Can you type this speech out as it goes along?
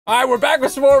All right, we're back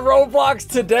with some more Roblox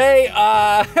today.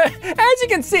 As you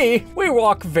can see, we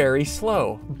walk very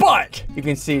slow, but you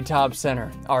can see top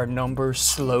center, our number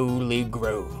slowly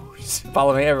grows.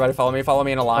 Follow me, everybody, follow me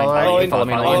in a line. Follow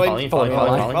me in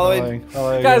a line.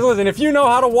 Guys, listen, if you know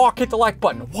how to walk, hit the like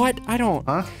button. What? I don't.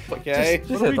 Huh? Okay.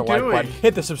 Just hit the like button.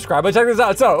 Hit the subscribe button. Check this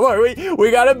out. So, look,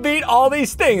 we gotta beat all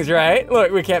these things, right?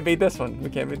 Look, we can't beat this one. We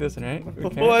can't beat this one, right?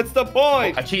 What's the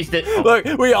point? I cheesed it. Look,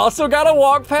 we also gotta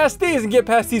walk past these and get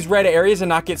past these red areas and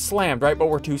not get slammed, right? But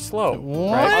we're too slow.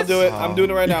 What? Right? I'll do it. I'm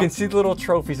doing it right now. You can see the little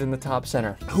trophies in the top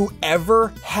center.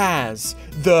 Whoever has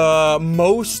the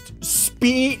most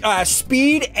speed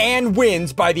and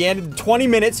wins by the end of 20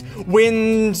 minutes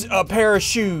wins a pair of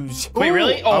shoes. Wait,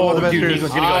 really? Oh, dude, Nico's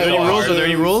gonna go so hard. Are there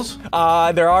any rules?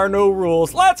 There are no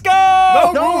rules. Let's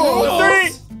go! No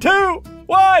rules. 3, 2,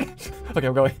 1. Okay,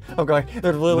 I'm going.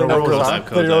 There's literally no rules.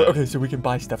 Okay, so we can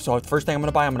buy stuff. So the first thing I'm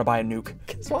gonna buy a nuke.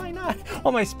 Cause why not?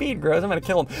 All my speed grows. I'm gonna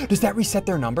kill them. Does that reset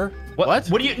their number? What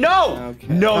do you? No! Okay.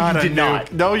 No, you did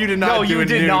not. No, you did not. No, you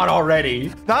did not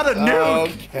already. Not a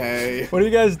nuke. Okay. What are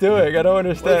you guys doing? I don't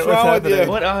understand. What's wrong with you?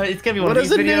 What? It's gonna be one of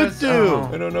these videos. What does a nuke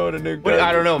do? I don't know what a nuke does.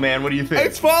 I don't know, man. What do you think?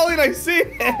 It's falling. I see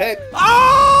it.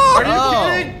 Oh! Are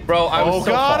you kidding? Bro, I was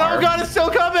so far. Oh god, it's still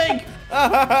coming.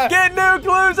 Get nuked,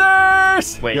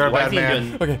 losers! Wait, you're a why bad is he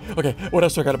man. doing? Okay. What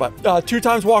else do I gotta buy? 2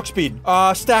 times walk speed.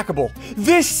 Stackable.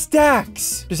 This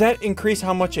stacks. Does that increase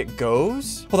how much it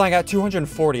goes? Hold on, I got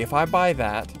 240. If I buy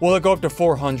that, will it go up to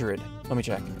 400? Let me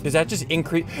check. Does that just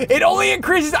increase? It only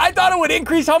increases. I thought it would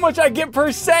increase how much I get per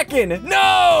second.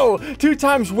 No! 2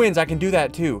 times wins. I can do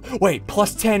that too. Wait,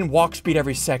 plus 10 walk speed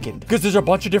every second. Because there's a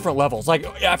bunch of different levels. Like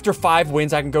after 5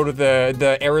 wins, I can go to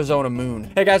the Arizona moon.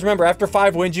 Hey guys, remember after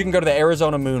 5 wins, you can go to the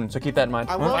Arizona moon. So keep that in mind.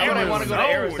 I want to go to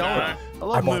Arizona.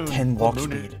 I bought 10 walk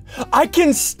speed. I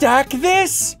can stack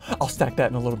this? I'll stack that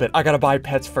in a little bit. I gotta buy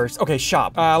pets first. Okay,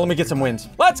 shop. Let me get some wins.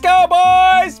 Let's go,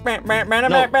 boys! How are you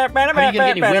gonna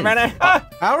get any wins?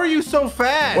 How are you so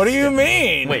fast? What do you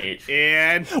mean? Wait,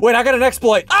 Wait, I got an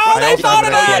exploit. Oh, they thought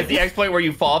of yeah, that! the exploit where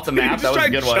you fall off the map. That was a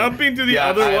good one. Jumping to the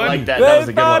other I one. like that. That was a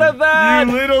They good thought one. of that!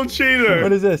 You little cheater.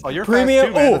 What is this? Oh, you're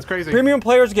premium. fast too, man. That's crazy. Premium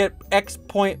players get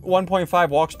X.1.5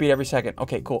 walk speed every second.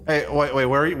 Okay, cool. Hey, wait,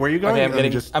 where are you going? Okay,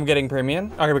 I'm getting premium.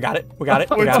 Okay, we got it. We got it.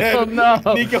 We're dead. Oh,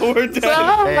 no. Nico, we're dead.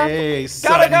 Hey,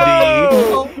 Gotta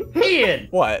go! Ian.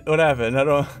 What? What happened? I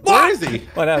don't. Where is he?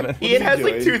 What happened? Ian has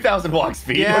like doing? 2,000 walk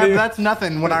speed. Yeah, that's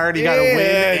nothing when I already got a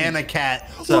win and a cat.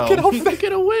 So. Look at how fast.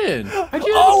 Get a win.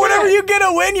 Oh, whenever you get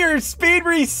a win, your speed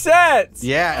resets.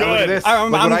 Yeah, Good. look at this.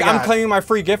 I'm claiming my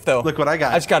free gift though. Look what I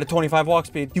got. I just got a 25 walk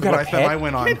speed. You got a I spent my pet?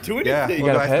 win on. Can't do anything. Yeah, You look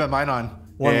got a what I pet? spent mine on.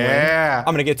 One win. Yeah.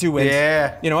 I'm gonna get 2 wins.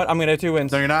 Yeah. You know what? I'm gonna get 2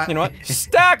 wins. No, you're not. You know what?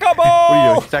 Stackable. What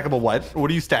are you doing? Stackable what?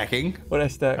 What are you stacking? What did I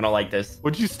stack? I don't like this.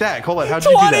 What'd you stack? Hold on. How'd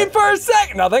you do 20 that? per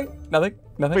second. Nothing.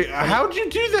 Wait, how'd you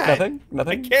do that?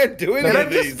 Nothing. Can't do And any I of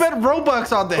just these. spent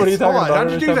Robux on this. What are you talking Hold on. about?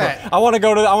 How'd you do that? I want to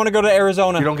go to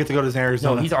Arizona. You don't get to go to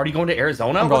Arizona. No, he's already going to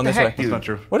Arizona? I'm going What the this heck, way. That's dude? not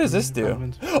true. What does this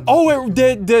do? Oh,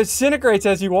 it disintegrates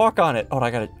as you walk on it. Oh,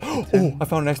 I got it. Oh, I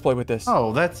found an exploit with this.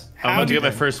 Oh, that's. I'm about to get my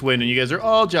first win, and you guys are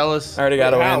all jealous. I already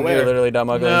got a win. Where? You're literally dumb,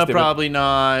 ugly, No, stupid. probably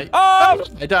not. Oh,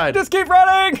 I died. just keep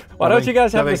running. Why don't you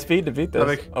guys have the Nothing. speed to beat this?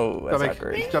 Nothing. Oh, that's not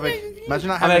great. Imagine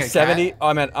not I'm having at a 70. cat. Oh,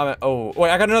 I'm at. Oh, wait,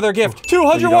 I got another gift.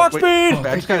 200 You walk don't- speed. wait,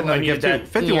 I just got another I gift need too. that.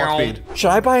 50 walk speed. Should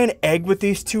I buy an egg with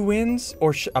these 2 wins,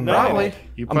 or I'm buying an Probably. egg?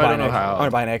 You I'm probably buying don't an know egg. how. I'm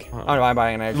gonna buy an egg. I'm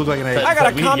buying an egg. Look like an egg. I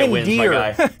got We a need to get wins, my commandeer.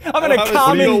 guy. I'm gonna How much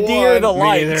commandeer the Me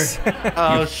likes.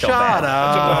 Oh, so shut bad.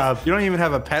 up. You don't even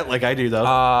have a pet like I do, though.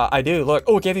 I do. Look.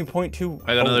 Oh, it gave me 0.2.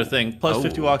 I got another thing. Plus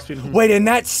 50 walk speed. Wait, and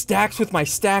that stacks with my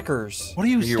stackers. What are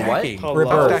you You're what? stacking?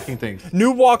 Rebirth. Stacking things.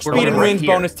 New walk speed and right wins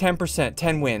here. bonus 10%.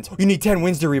 10 wins. You need 10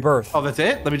 wins to rebirth. Oh, that's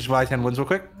it? Let me just buy 10 wins real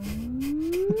quick.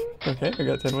 Okay, I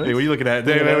got 10 wins. Hey, what are you looking at?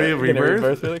 Can I Rebirth?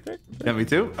 rebirth really quick? Yeah, me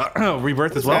too.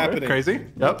 Rebirth as well. happening? Crazy.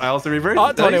 Yep, I also rebirth.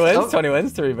 Oh, 20 Nice. wins. Oh. 20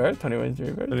 wins to rebirth. 20 wins to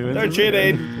rebirth. They're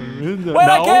cheating. Wait,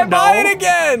 I No, can't buy no. it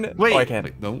again. Wait. Oh, I can't.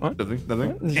 Wait, no, What?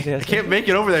 nothing. I can't make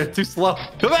it over there. It's too slow.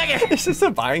 Come back here. It's just a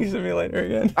buying simulator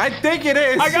again. I think it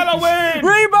is. I gotta win. I'm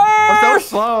Rebirth! so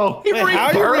slow. Wait, how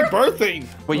are you rebirthing?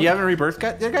 Wait, you haven't rebirthed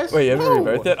yet, guys? Wait, you haven't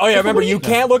rebirthed yet? Oh yeah, remember you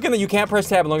can't look in the, you can't press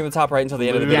tab and look at the top right until the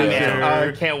end of the Yeah, video. man.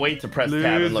 I can't wait to press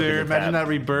tab and look at your Imagine tab.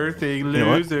 that rebirthing, You know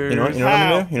what? loser. You know what? You know what I'm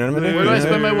gonna do? You know what I'm gonna do? Where do I You know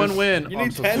spend what my one win? You Oh, I'm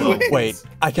need so 10 slow. wins. Wait,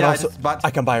 I can Yeah, also just bought- I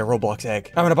can buy a Roblox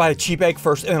egg. I'm gonna buy a cheap egg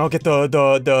first, and then I'll get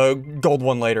the gold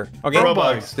one later. Okay.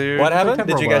 Robux. dude. What It's like happened? 10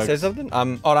 Did you guys say Robux. something? Hold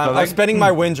on. I'm Nothing? spending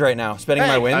my wins right now. Spending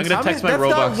my Hey, wins. I'm gonna text my that's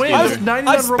not Robux wins. dealer. That's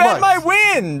 99 I spent Robux. my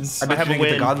wins. I bet have you a didn't get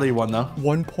the win. godly one though.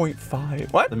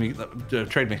 1.5. What? Let me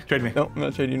trade me. No, I'm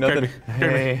not trading you Trade nothing. me.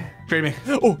 Trade me. Trade me.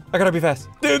 Oh, I gotta be fast.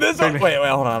 Dude, this one. me. Wait,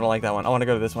 hold on. I don't like that one. I want to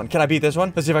go to this one. Can I beat this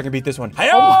one? Let's see if I can beat this one.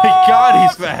 Oh my god,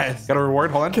 he's fast. Got a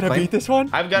reward. Hold on. Can I beat this one?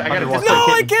 I got a No, discount No,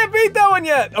 I kitten. can't beat that one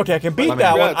yet. Okay, I can beat Let me-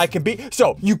 that one. Congrats. I can beat.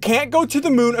 So you can't go to the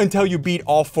moon until you beat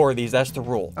all 4 of these. That's the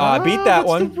rule. I beat that that's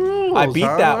one. the rules, I beat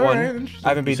huh? that All one. right, interesting. I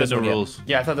haven't beat You said this no one yet. rules.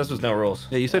 Yeah, I thought this was no rules.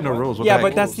 Yeah, you said no rules. What Yeah, the but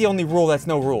heck? that's the only rule that's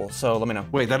no rule. So let me know.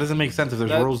 Wait, that doesn't make sense. If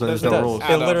there's That- rules, then there's that It no does. rules.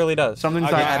 It literally does. Something's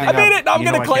Okay, not I adding I up. made it. Now I'm You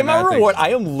know gonna I claim can't my add things. reward. I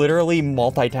am literally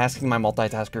multitasking my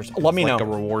multitaskers. Let me Like know. a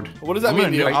reward. What does that I'm mean,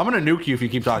 gonna Neil? I'm gonna nuke you if you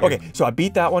keep talking. Okay, so I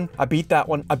beat that one. I beat that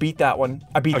one. I beat that one.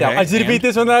 I beat that Okay, one. I did and? beat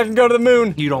this one. Then I can go to the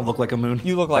moon. You don't look like a moon.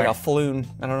 You look like a Alright. floon.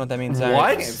 I don't know what that means. Sorry.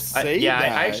 What? Can't say Yeah,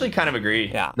 that. I actually kind of agree.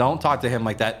 Yeah. Don't talk to him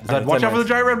like that. Alright, Watch 10 out for the wins.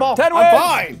 giant red ball. 10 I'm wins.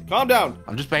 fine. Calm down.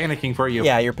 I'm just panicking for you.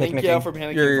 Yeah, you're Thank picnicking. you for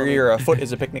panicking for me. Your foot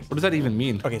is a picnic. What does that even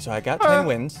mean? Okay, so I got 10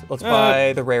 wins. Let's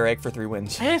buy the rare egg for 3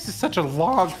 wins. Hey, this is such a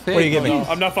long thing. What do you give me? No,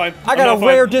 I'm not fine. I I'm got not a fine.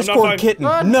 rare I'm not Discord fine. kitten.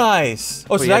 What? Nice.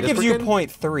 Oh, so yeah, that gives Discord you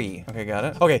kitten? 0.3. Okay, got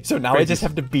it. Okay, so now I just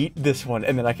have to beat this one,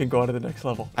 and then I can go on to the next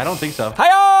level. I don't think so.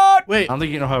 Hi-yot! I Wait, don't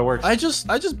think you know how it works. I just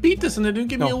beat this and it didn't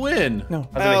give me a win. No.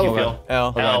 How's it make you L. feel?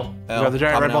 L. L. L. Yeah, the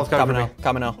giant red ball's coming for me.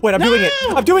 Coming now. Wait, I'm doing it.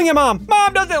 I'm doing it, Mom.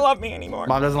 Mom doesn't love me anymore.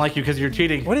 Mom doesn't like you because you're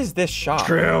cheating. What is this shop?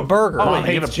 True. Burger. Oh, Mom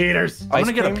wait, hates cheaters. I'm Ice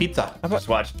gonna get a cream? pizza. Just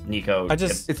watch Nico. I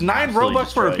just- get It's 9 absolutely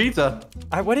Robux for a destroyed. pizza.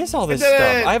 What is all this I did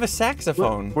stuff? it. I have a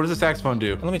saxophone. What does a saxophone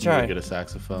do? Let me You try. get a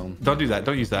saxophone. Don't do that.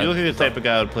 Don't use that. You look like the type of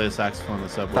guy who would play a saxophone on the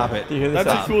subway. Stop it. Do you hear this? That's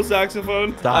a Stop. cool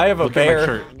saxophone. Stop. I have a Look bear. At my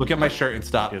shirt. Look at my shirt and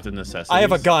stop. You have the necessities. I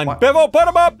have a gun. What? Bivo, put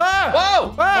him up.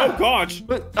 Whoa! Oh gosh.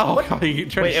 Oh, God, you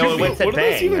trying Wait, to shoot oh, me. what's that What does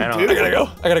this bang? even I don't do? know. I gotta go.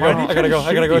 I gotta go. Why are you I gotta go. trying to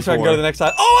I gotta go shoot so I can me go to for? the next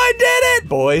side. Oh, I did it!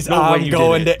 Boys, No way I'm you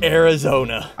going did to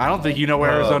Arizona. I don't think you know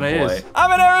where Arizona boy. is.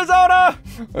 I'm in Arizona.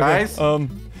 Okay, Guys?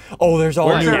 Oh, there's all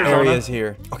Where's new Arizona? areas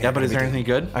here. Okay, Yeah, I but gotta is there beat anything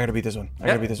good? this. I gotta beat this one. I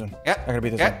gotta beat this one. Yeah. I gotta beat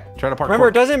this Yeah. one. Try to park. Remember,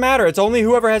 it doesn't matter. It's only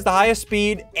whoever has the highest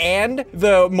speed and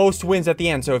the most wins at the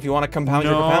end. So if you want to compound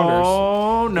your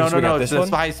compounders. No, So we got It's this one,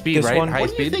 high speed, this right? one. High What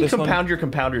do you speed. think This one. compound your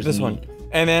compounders This mean? one.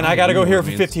 And then I gotta go know here what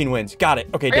for it 15 wins. Got it.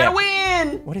 Okay, I gotta damn.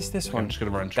 win! What is this one? I'm just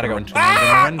gonna run. Gotta go. Run,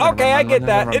 Ah! run, run, Okay, run, I get run,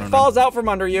 that. run, It run, falls out from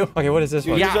under you. Okay, what is this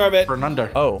one? You deserve it. For an under.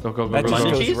 Oh, Go. that just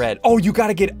Lemon goes cheese? red. Oh, you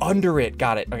gotta get under it.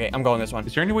 Got it. Okay, I'm going this one.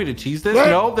 Is there any way to cheese this?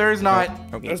 No, there is not.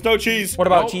 Okay. There's no cheese. What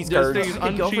about Nope, cheese this curds? thing is I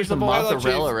could go for some uncheesable. I love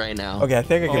mozzarella cheese. right now. Okay, I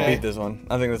think I can Okay. beat this one.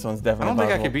 I think this one's I definitely don't think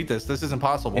I possible. can beat this. This is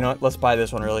impossible. You know what? Let's buy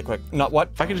this one really quick. Not what?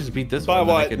 If I could just beat this Buy one,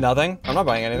 then I what? could- Nothing? I'm not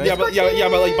buying anything. Yeah, but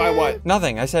like buy what?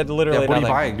 Nothing. I said Yeah, literally what are you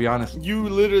nothing. buying? Be honest. You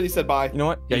literally said buy. You know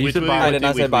what? Yeah, you Which said way buy. you I want did not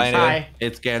to say do buy weekly? anything. Hi.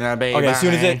 It's gonna be. Okay,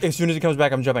 bang. as soon as it comes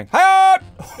back, I'm jumping. Hi!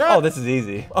 Oh, this is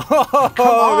easy. Oh,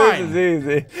 on. this is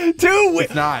easy. 2 wins.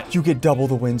 It's not. You get double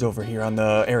the wins over here on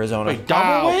the Arizona. Wait,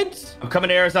 double Ow. wins? I'm coming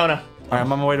to Arizona. All right,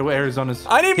 I'm on my way to Arizona's.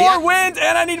 I need Yeah. more wins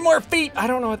and I need more feet. I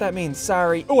don't know what that means.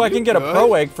 Sorry. Oh, I can get a good?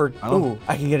 pro egg for. don't- Ooh,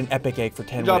 I can get an epic egg for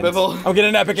 10 Good job, wins. Biffle. I'm getting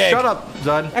an epic egg. Shut up,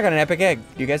 Zud. I got an epic egg.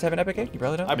 Do you guys have an epic egg? You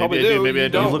probably don't. I probably Maybe I do, do. maybe I You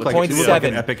don't. don't. look like- Point you look like an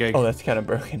 7. epic egg. Oh, that's kind of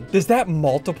broken. Does that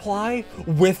multiply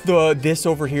with this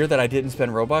over here that I didn't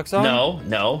spend Robux on? No.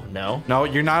 No,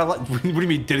 you're not. What do you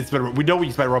mean? Did it spend? We know we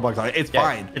spent Robux on it. It's Yeah,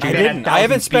 fine. it's I gonna didn't. add I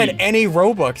haven't 1,000 spent speed. any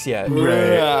Robux yet.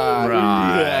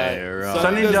 Right.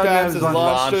 Sunny Does Dance has has launched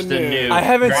launched a a new- new. I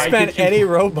haven't Right, spent did you- any Give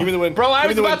me Robux. the win. Bro, I Give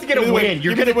was me the about win. to get a Give me the win.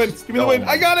 You're Give me the gonna- win. Give me the win.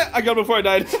 I got it. I got it before I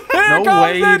died. Here No comes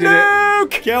way the you did it. nuke.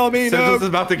 Kill me, Since this is no.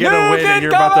 about to get a Nuke win and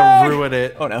you're incoming! about to ruin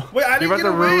it. Oh no. Wait, I You're didn't about get to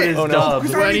a ruin win. his Oh, no. dub.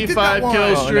 Because I already did that 25 one. kill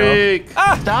Oh, no. streak.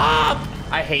 Stop!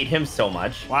 I hate him so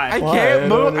much. Why? I Why? I can't don't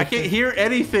move. I understand. can't hear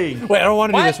anything. Wait, I don't want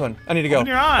to do What? this one. I need to go. Open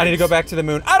your I need to go eyes. back to the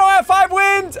moon. I don't have 5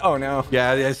 wins. Oh no.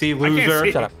 Yeah, see, loser.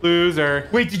 see. Shut up. Loser.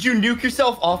 Wait, did you nuke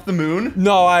yourself off the moon?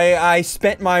 No, I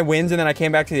spent my wins and then I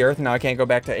came back to the Earth and now I can't go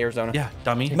back to Arizona. Yeah,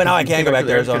 dummy. But now I can't go back to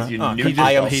Because Arizona. you Oh, knew-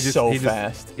 I am He just- so he just-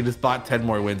 fast. He just bought 10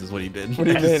 more wins is what he did. What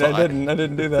do you mean? saw I it.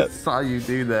 didn't do that. Saw you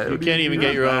do that. You can't even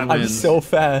get your own I'm wins. so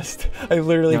fast. I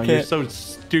literally No, you're can't. so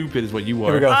stupid is what you are.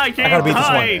 Here we go. I I can't gotta beat this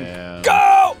one. hide. Yeah.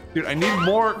 Go! Dude, I need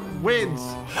more wins.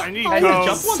 I need Guys, to the go.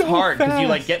 jump one's so hard because you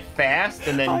like fast. get fast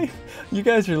and then You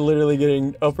guys are literally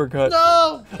getting uppercut.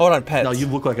 No. Hold on, pets. No, you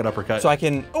look like an uppercut. So I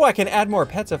can. Oh, I can add more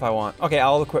pets if I want. Okay,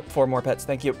 I'll equip 4 more pets.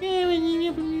 Thank you.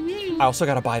 I also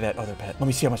gotta buy that other pet. Let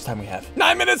me see how much time we have.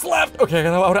 9 minutes left. Okay,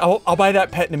 I'll buy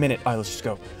that pet in a minute. All right, let's just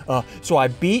go. So I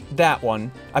beat that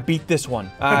one. I beat this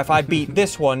one. If I beat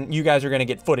this one, you guys are gonna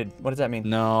get footed. What does that mean?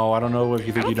 No, I don't know if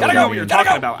you think you know I don't know what you're Gotta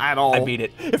talking go. about at all. I beat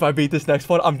it. If I beat this next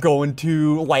one, I'm going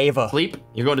to lava. Sleep.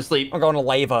 You're going to sleep. I'm going to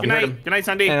lava. Good night. Good night,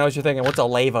 I SSundee. know what you're thinking. What's a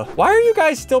lava? Why are you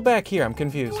guys still back here? I'm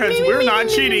confused. Because we're not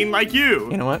cheating like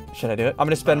you. You know what? Should I do it? I'm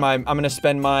gonna spend my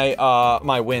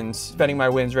my wins. Spending my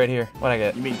wins right here. What'd I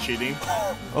get? You mean cheating?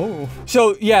 Oh.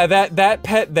 So yeah, that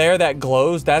pet there that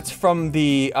glows, that's from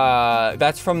the world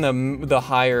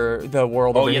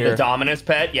Oh, over yeah, here. the Dominus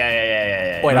pet?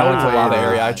 Yeah. Wait, I went to the lava Right.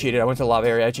 area.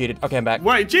 I cheated. Okay, I'm back.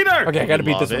 Wait, cheater! Okay, I gotta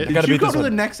beat Love this one. it. I gotta Did you beat go this to the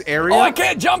one. next area? Oh, I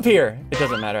can't jump here. It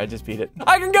doesn't matter. I just beat it.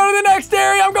 I can go to the next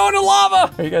area. I'm going to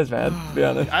lava. Are you guys mad? Be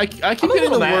honest. I keep a getting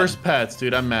little the mad. worst pets,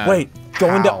 dude. I'm mad. Wait,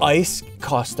 going to How? ice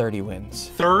costs 30 wins.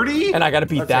 30? And I gotta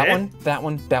beat that it? one, that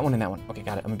one, that one, and that one. Okay,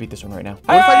 got it. I'm gonna beat this one right now.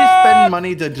 What if I just spend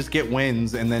money to just get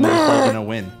wins and then just like gonna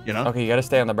win, you know? Okay, you gotta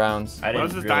stay on the Browns. I What didn't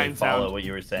was this really dying follow sound? what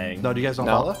you were saying. No, do you guys don't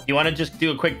No. follow? You want to just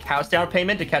do a quick house down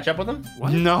payment to catch up with them?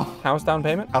 No. House down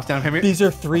payment? House down payment? These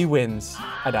are 3 wins.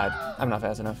 I died. I'm not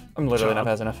fast enough. I'm literally not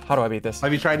fast enough. How do I beat this?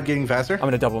 Have you tried getting faster? I'm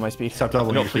gonna double my speed. Stop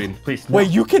doubling No, your please, speed. please. No. Wait,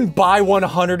 you can buy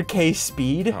 100k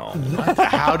speed? Oh.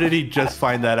 How did he just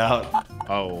find that out?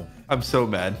 Oh. I'm so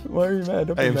mad. Why are you mad?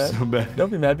 Don't I be am mad. so mad.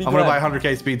 Don't be mad. Be I'm gonna buy glad.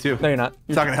 100k speed too. No, you're not.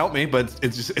 It's not gonna help me, but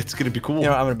it's gonna be cool. You know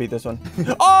what? I'm gonna beat this one.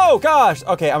 Oh gosh.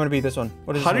 Okay, I'm gonna beat this one.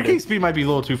 What is this gonna 100k do? speed might be a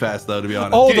little too fast though, to be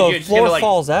honest. Oh, Dude, the you're just floor gonna, like-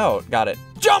 falls out. Got it.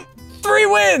 Jump. 3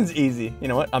 wins. Easy. You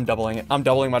know what? I'm doubling it. I'm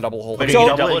doubling my double hole. But if So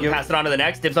you double it you- and pass it on to the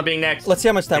next, dibs on being next. let's see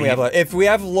how much time we have left. If we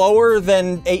have lower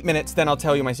than 8 minutes, then I'll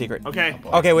tell you my secret. Okay.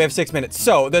 Okay, we have 6 minutes.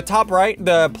 So the top right,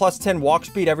 the plus 10 walk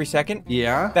speed every second,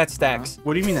 Yeah? that stacks.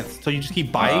 What do you mean that's so you just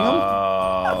keep buying them?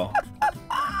 Oh.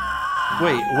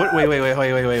 Wait, what?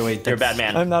 You're a bad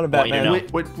man. I'm not a bad Want you to man.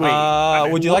 know.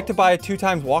 Wait. Would you like to buy 2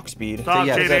 times walk speed? Stop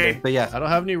yes. cheating. Say yes. I don't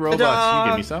have any Robux. Can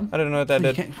you give me some? I don't know what that You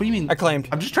did. can't- What do you mean? I claimed.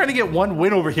 I'm just trying to get one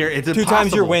win over here. It's 2 impossible.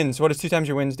 times your wins. What does 2 times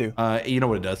your wins do? You know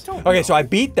what it does. Okay, so I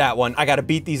beat that one. I gotta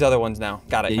beat these other ones now.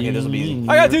 Got it. Yeah, Okay, this will be easy. you-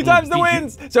 I got 2 I'm times the gonna beat you.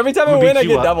 wins. So every time I I'm gonna win, I beat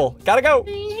you get up. double. Gotta go.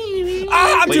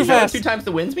 Ah, I'm Wait, too you know what fast. 2 times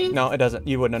the wins mean? No, it doesn't.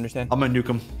 You wouldn't understand. I'm gonna nuke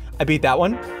him. I beat that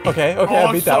one. Okay, Oh,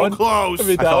 I beat that so one. close. I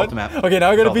beat I that fell one. off the map. Okay,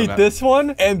 now I Fell gotta off the beat map. this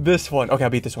one and this one. Okay, I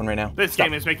beat this one right now. This Stop.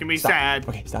 game is making me Stop. sad.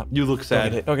 Okay, stop. You look Don't sad.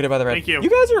 get hit. Don't get hit by the red. Thank you. You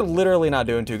guys are literally not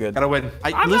doing too good. Gotta win.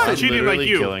 I'm listen, not cheating like Literally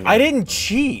you. killing I it. didn't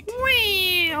cheat.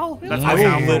 That's I my will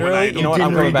sound for when literally. I You know what?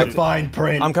 I'm coming back. fine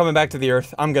print. I'm coming back to the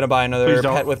earth. I'm gonna buy another Please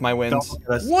don't. pet with my wins. Don't look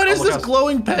at us. What is Don't look this at us.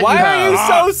 glowing pet Why you are you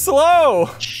have? so slow?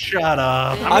 Shut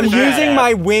up. I'm gonna using say-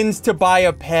 my wins to buy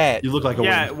a pet. You look like a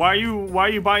Yeah, win. why are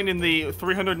you buying in the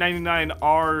 399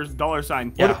 R's dollar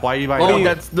sign? Yeah, why are you buying Oh, it?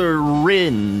 that's the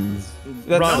rins.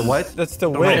 That's Runs. The what? That's the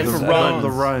runs. wins. The I don't- runs. The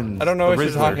runs. I don't know The what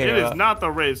you're Rizzler. talking It is about. not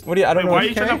the Riz. What do you- I don't know Why what are you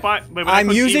you trying to okay. buy? Wait, when I I'm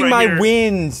click E using right my here-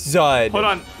 wins, Zud. Hold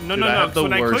on. No, Dude, I have So the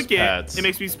when I worst click it, pets. it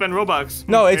makes me spend Robux.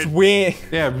 No, it's Okay. win.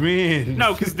 Yeah, win.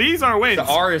 No, because these are wins. The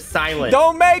R is silent.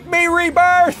 Don't make me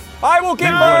rebirth. I will give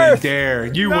You wouldn't birth. dare.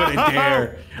 You No. wouldn't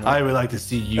dare. I would like to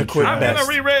see you I quit try. I'm best. gonna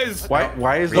re-riz.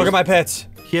 Why is Look those- at my pets.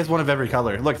 He has one of every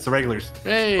color. Look, it's the regulars.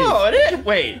 Hey. Oh, it is?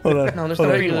 Wait. Hold on. No, there's Hold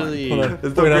no on. green one. Regularly. Hold on.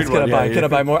 It's the What else green can I one, buy? yeah, Can I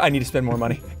buy more? I need to spend more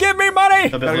money. Give me money.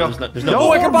 No, Gotta go. there's no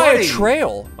Oh, I More can buy a money.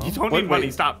 trail. You don't Wait, need money.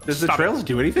 wait. Stop. Does the Stop trails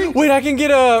do anything? Wait, I can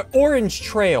get a orange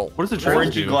trail. What does the trails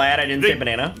Aren't you do? glad I didn't say Did-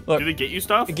 banana? Look, Did it get you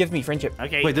stuff? it gives me friendship.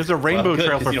 Okay. Wait, there's a rainbow Well, good,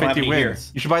 trail 'cause for you don't have 50 any here.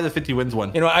 wins. You should buy the 50 wins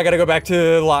one. You know what? I gotta go back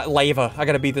to lava. I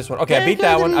gotta beat this one. Okay, I beat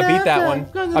that one. I beat that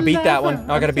one. I beat that one.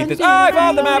 Now I gotta beat this. Ah, I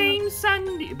found the map.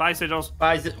 SSundee. Bye, Sigils.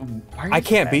 Why is it? Why are you I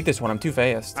can't so beat this one. I'm too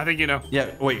fast. I think you know. Yeah,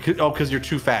 wait. Because you're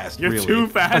too fast. You're really. too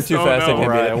fast. I'm too oh, fast, I No. can't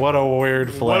beat Right. it. What a weird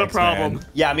flex. What a problem. man.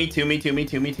 Yeah, me too.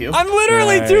 I'm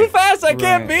literally Right. too fast. I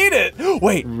can't Right. beat it.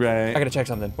 Wait. Right. I gotta check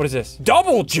something. What is this?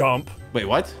 Double jump. Wait,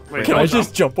 what? Wait, Can double I jump?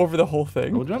 just jump over the whole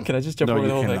thing? Double jump? Can I just jump no, over you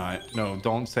the whole thing? cannot. No,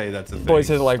 don't say that's a thing. Boys,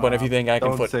 hit the like button if you think I can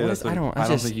Don't foot. say What that's is- a- I don't I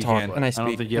don't just think you talk can. and I I don't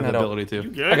speak think you have and the I don't. ability to.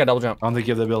 Good? I got double jump. I don't think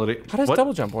you have the ability. How does What?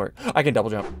 double jump work? I can double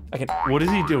jump. I can. What is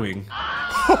he doing?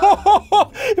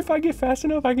 If I get fast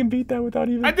enough, I can beat that without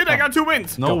even. I did. I got 2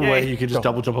 wins. No Yay. way you could just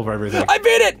double jump over everything. I beat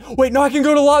it. Wait, no, I can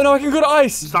go to lava. No, I can go to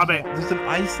ice. Stop it. There's an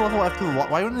ice level after the.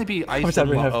 Why wouldn't it be ice How much time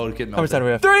do we level? have? Oh, it's getting How much time do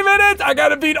we melted. have? 3 minutes. I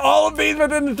gotta beat all of these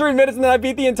within the 3 minutes, and then I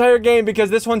beat the entire game because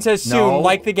this one says soon. No.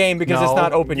 Like the game because it's No.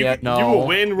 not open You, yet. No. you will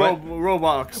win What?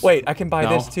 Roblox. Wait, I can buy No.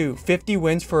 this too. 50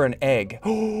 wins for an egg.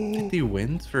 50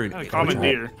 wins for an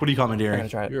commandeer. What are you I'm commandeering? gonna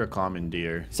try it. You're a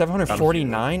commandeer.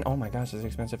 749. Oh my gosh, that's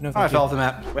expensive. No, Oh, I thank fell you. off the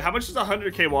map. Wait, how much is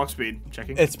 100k walk speed?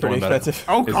 Checking. It's pretty Going better. expensive.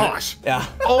 Oh Is it? gosh. Yeah.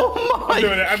 Oh my I'm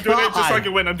doing it. I'm doing it just so I God.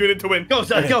 can win. I'm doing it to win. Go,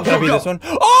 son, Okay, go, can I go, beat go. this one?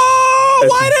 Oh,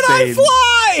 That's why did I insane.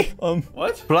 fly? me!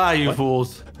 What? Fly, you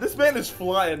fools. This man is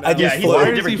flying now. I just Yeah, he's flew. playing Why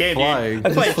a is different he game, flying? dude.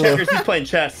 He's playing flew. checkers, he's playing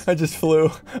chess. I just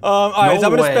flew. All right, so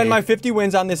I'm gonna way. spend my 50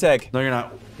 wins on this egg. No, you're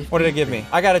not. What did it give me?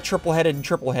 I got a triple-headed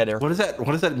triple header. What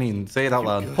does that mean? Say it out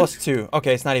loud. +2.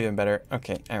 Okay, it's not even better.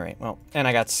 Okay, all right. Well, and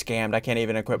I got scammed. I can't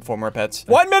even equip 4 more pets.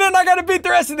 1 minute and I gotta beat the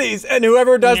rest of these. And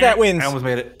whoever does that wins. I almost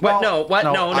made it. What? Well, No, what?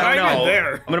 No, I- not even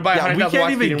there. I'm gonna buy Yeah, we 100,000 can't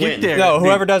watch even speed and get win. there. No,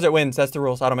 whoever does it wins. That's the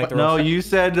rules. I don't make the No, rules. you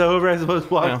said whoever has the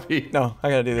most walk speed. No, I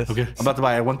gotta do this. Okay. I'm about to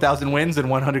buy 1,000 wins and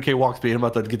 100k walk speed. I'm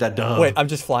about to get that done. Wait, I'm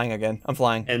just flying again. I'm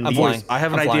flying. And I'm these- flying. I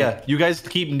have an I'm flying. idea. You guys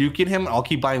keep nuking him. I'll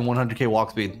keep buying 100k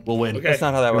walk speed. We'll win. Okay. That's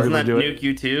not how that works. Doesn't that do it. nuke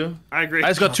you too? I agree. I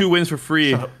just got 2 wins for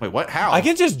free. Wait, what? How? I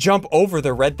can just jump over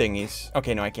the red thingies.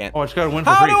 Okay, no, I can't. Oh, I just gotta win for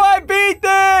How free. do I beat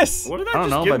this? What did that I don't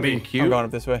just know, give by me? being cute. I'm going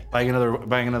up this way. Buying another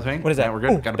thing. What is that? Yeah, we're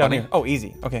good. Ooh, Got a down bunny. here. Oh,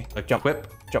 easy. Okay, jump. Equip.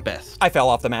 Jump. Best. I fell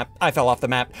off the map. I fell off the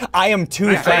map. I am too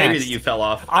I fast. agree that you fell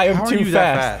off. I am How are too you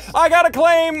that fast. fast? I gotta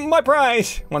claim my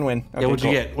prize. 1 win. Okay, Yeah, what'd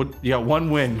cool. you get? You got 1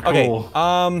 win. Cool. Okay.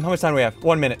 How much time do we have?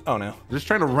 1 minute. Oh no. I'm just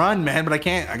trying to run, man, but I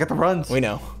can't. I got the runs. We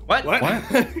know. What? What? What?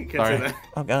 Can't Sorry. say that.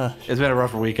 Oh gosh. It's been a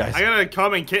rough week, guys. I got a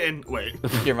common kitten. Wait.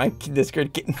 You're my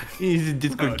Discord kitten. He's a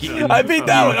Discord kid. I beat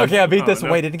that one. Okay, I beat this no.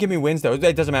 one. Wait, it didn't give me wins though.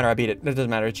 It doesn't matter. I beat it. It doesn't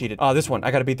matter. I cheated. This one.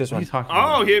 I gotta beat this one. What are you talking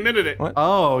about? Oh, he admitted it. What?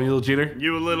 Oh, you little cheater.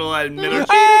 You little admitter.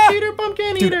 Cheater,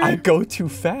 pumpkin Dude, eater. I go too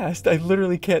fast. I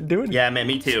literally can't do it. Yeah, man,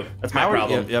 me too. That's my How are-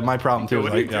 problem. Yeah, my problem too. What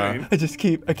Is are you like,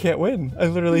 doing? I can't win. I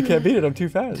literally can't beat it. I'm too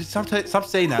fast. just stop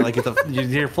saying that. Like it's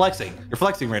you're flexing. You're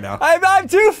flexing right now. I'm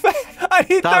too fast. I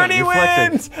need Stop it, 30 you're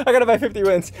flexing. wins. I gotta buy 50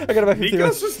 wins. I gotta buy 50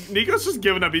 wins. Nico's just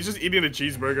giving up. He's just eating a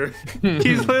cheeseburger.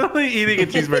 He's literally eating a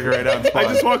cheeseburger right now. in I spawn.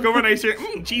 just walk over and I say,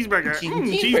 cheeseburger.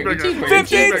 Cheeseburger.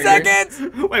 15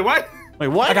 seconds. Wait, what? Wait,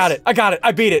 what? I got it.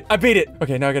 I beat it.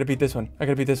 Okay, now I gotta beat this one. I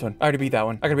already beat that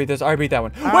one. I gotta beat this. I already beat that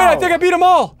one. Wait, I think I beat them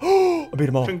all. I beat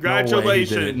them all.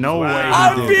 Congratulations. No way he Wow.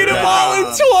 I did beat them all in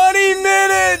 20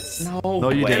 minutes. No,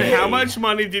 you way. And didn't. how much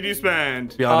money did you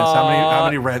spend? Be honest. How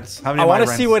many rents? How many? I want want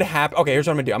to see what happens. Okay, here's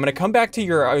what I'm gonna do. I'm gonna come back to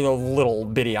your little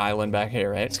bitty island back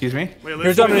here, right? Excuse me. Wait,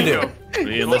 Here's what I'm gonna Nico. do.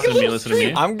 Listen to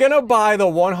me. I'm gonna buy the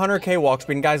 100k walk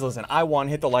speed. And guys, listen, I want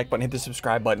hit the like button, hit the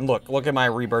subscribe button. Look at my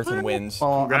rebirth and wins.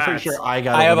 Well, I'm pretty Congrats. sure I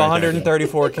got. I it have right there.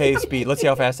 134k speed. Let's see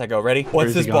how fast I go. Ready? Once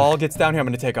is this he ball going? gets down here, I'm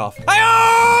gonna take off.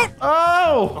 Hi-oh!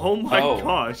 Oh. Oh my Oh.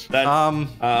 gosh. That's,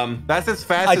 That's as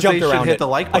fast I as they jumped should around hit it. the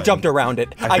like button. I jumped around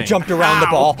it. I think. jumped around the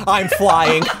ball. I'm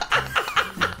flying.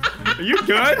 Are you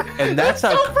good? And that's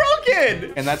how.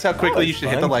 broken. And that's how quickly you should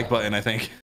hit the fun. like button. I think.